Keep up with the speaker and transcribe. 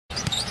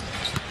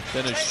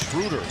Then is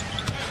Schroder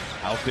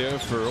out there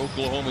for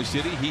Oklahoma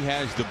City. He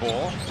has the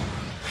ball.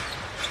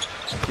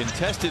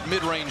 Contested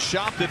mid-range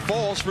shot that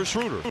falls for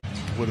Schroder.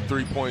 With a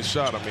three-point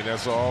shot, I mean,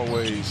 that's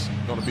always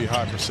going to be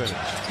high percentage.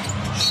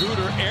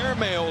 Schroder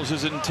airmails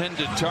his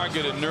intended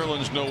target at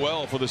Nerlens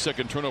Noel for the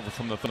second turnover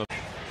from the Thunder.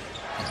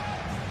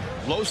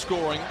 Low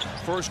scoring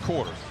first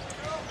quarter.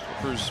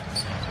 Clippers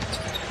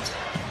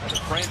had a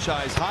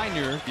franchise high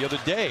near the other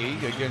day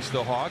against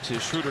the Hawks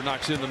as Schroder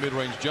knocks in the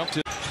mid-range jump.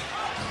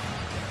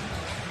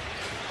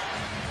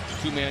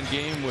 Two-man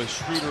game with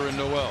Schroder and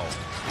Noel.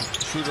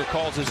 Schroder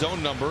calls his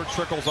own number,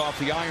 trickles off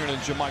the iron, and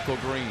Jermichael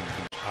Green.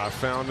 I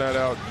found that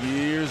out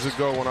years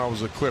ago when I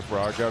was a Clipper.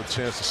 I got a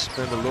chance to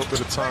spend a little bit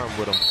of time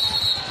with him.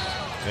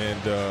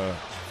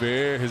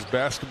 And his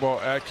basketball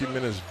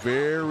acumen is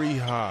very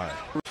high.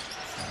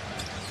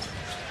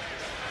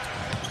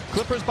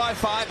 Clippers by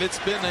 5. It's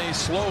been a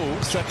slow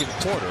second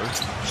quarter.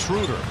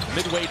 Schroder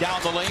midway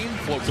down the lane,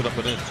 floats it up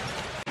and in.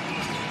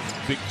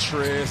 Big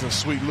Trez and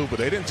Sweet Lou, but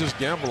they didn't just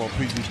gamble on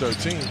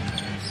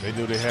PG-13. They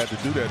knew they had to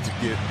do that to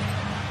get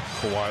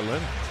Kawhi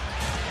Leonard.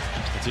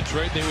 It's a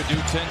trade they would do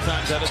 10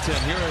 times out of 10.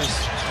 Here is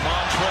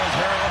Montrezl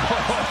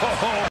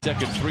Harrell.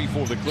 Second three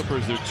for the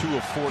Clippers. They're 2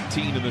 of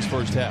 14 in this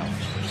first half.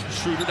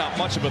 Schroder, not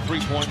much of a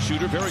three-point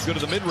shooter. Very good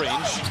at the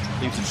mid-range.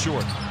 Leaves it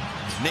short.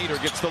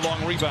 Nader gets the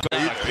long rebound.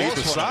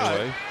 Either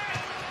side.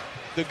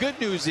 The good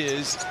news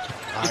is,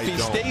 if he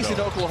stays in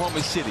Oklahoma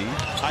City,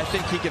 I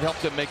think he can help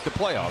them make the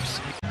playoffs.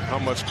 How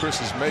much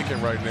Chris is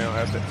making right now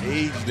at the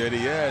age that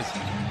he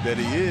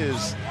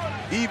is,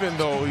 even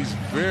though he's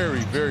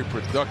very, very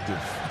productive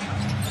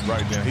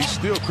right now. He's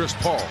still Chris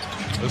Paul.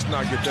 Let's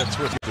not get that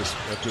twisted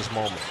at this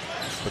moment.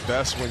 But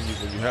that's when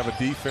you have a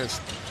defense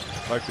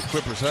like the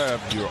Clippers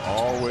have, you're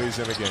always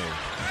in a game.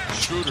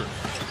 Schroder,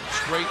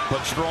 straight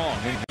but strong.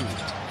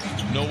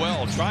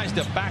 Noel tries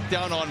to back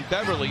down on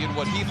Beverly in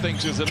what he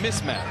thinks is a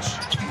mismatch.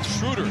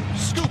 Schroder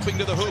scooping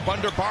to the hoop,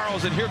 under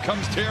Barrows, and here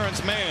comes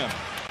Terrence Mann.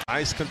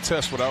 Nice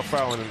contest without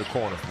fouling in the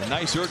corner. A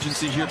nice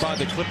urgency here by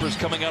the Clippers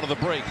coming out of the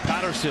break.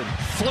 Patterson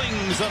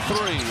flings a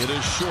three. It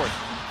is short.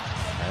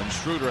 And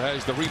Schroder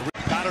has the rebound.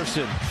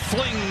 Patterson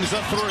flings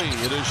a three.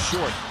 It is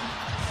short.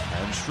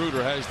 And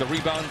Schroder has the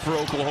rebound for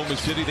Oklahoma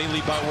City. They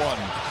lead by 1.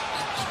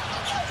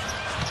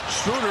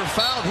 Schroder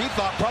fouled, he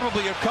thought,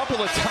 probably a couple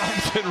of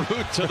times en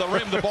route to the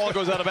rim. The ball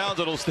goes out of bounds.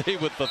 It'll stay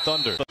with the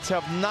Thunder.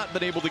 Have not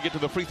been able to get to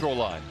the free throw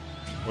line.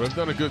 Well, they've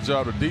done a good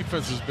job. The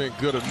defense has been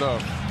good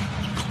enough.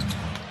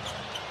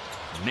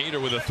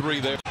 Nader with a three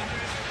there.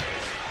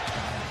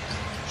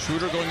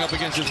 Schroder going up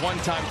against his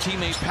one-time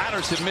teammate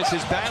Patterson,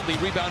 misses badly.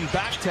 Rebound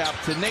back tap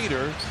to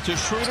Nader, to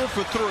Schroder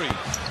for three.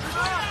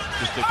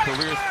 Just a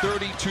career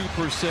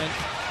 32%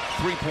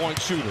 three-point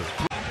shooter.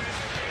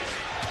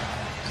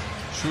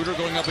 Schroder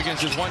going up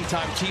against his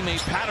one-time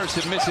teammate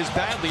Patterson, misses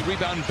badly.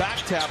 Rebound back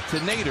tap to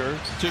Nader,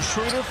 to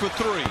Schroder for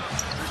three.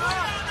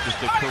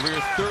 Just a career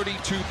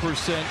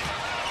 32%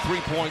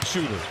 three-point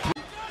shooter.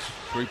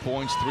 3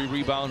 points, 3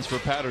 rebounds for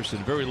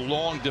Patterson. Very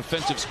long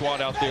defensive squad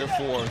out there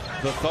for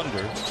the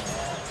Thunder.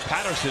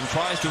 Patterson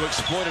tries to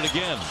exploit it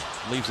again.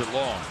 Leaves it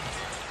long.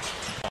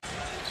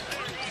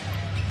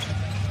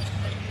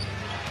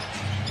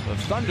 The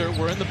Thunder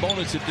were in the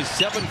bonus at the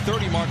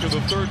 7:30 mark of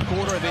the third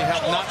quarter. They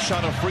have not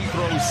shot a free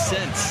throw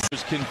since.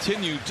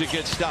 Continued to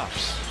get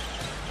stops.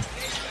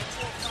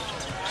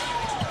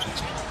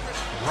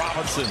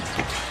 Robinson.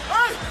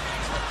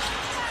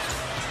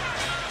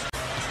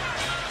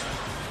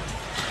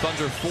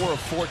 Thunder 4 of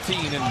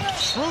 14, and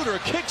Schroder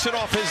kicks it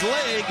off his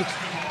leg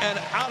and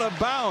out of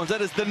bounds.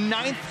 That is the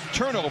 9th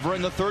turnover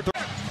in the third.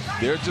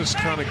 They're just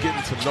kind of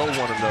getting to know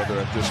one another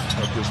at this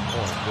point, this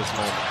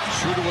moment.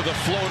 Schroder with a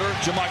floater,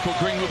 Jermichael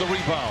Green with a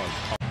rebound.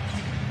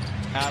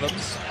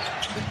 Adams,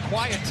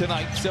 quiet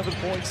tonight,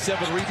 7.7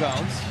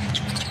 rebounds.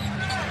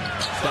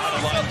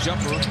 Dotted line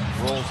jumper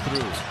rolls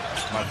through.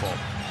 My fault.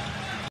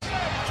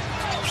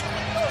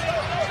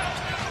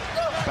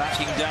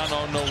 Backing down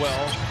on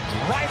Noel.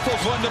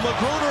 Rifles one to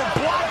Magruder,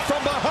 blocked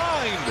from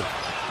behind.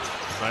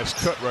 Nice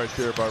cut right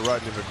there by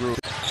Rodney Magruder.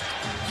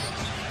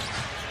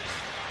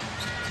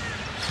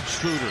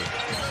 Schroder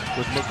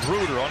with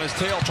Magruder on his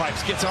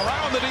tailpipes, gets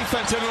around the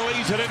defense and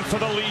lays it in for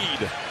the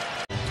lead.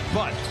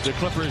 But the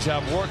Clippers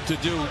have work to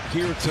do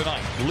here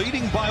tonight.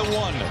 Leading by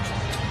 1.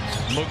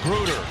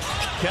 Magruder,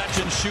 catch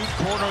and shoot,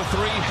 corner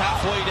three,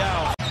 halfway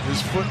down.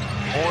 His foot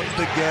on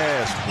the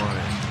gas,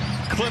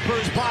 Brian.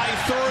 Clippers by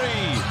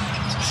 3.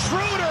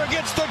 Schroder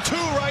gets the 2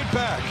 right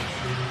back.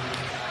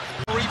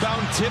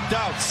 Rebound tipped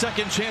out.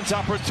 Second chance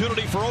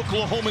opportunity for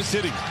Oklahoma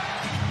City.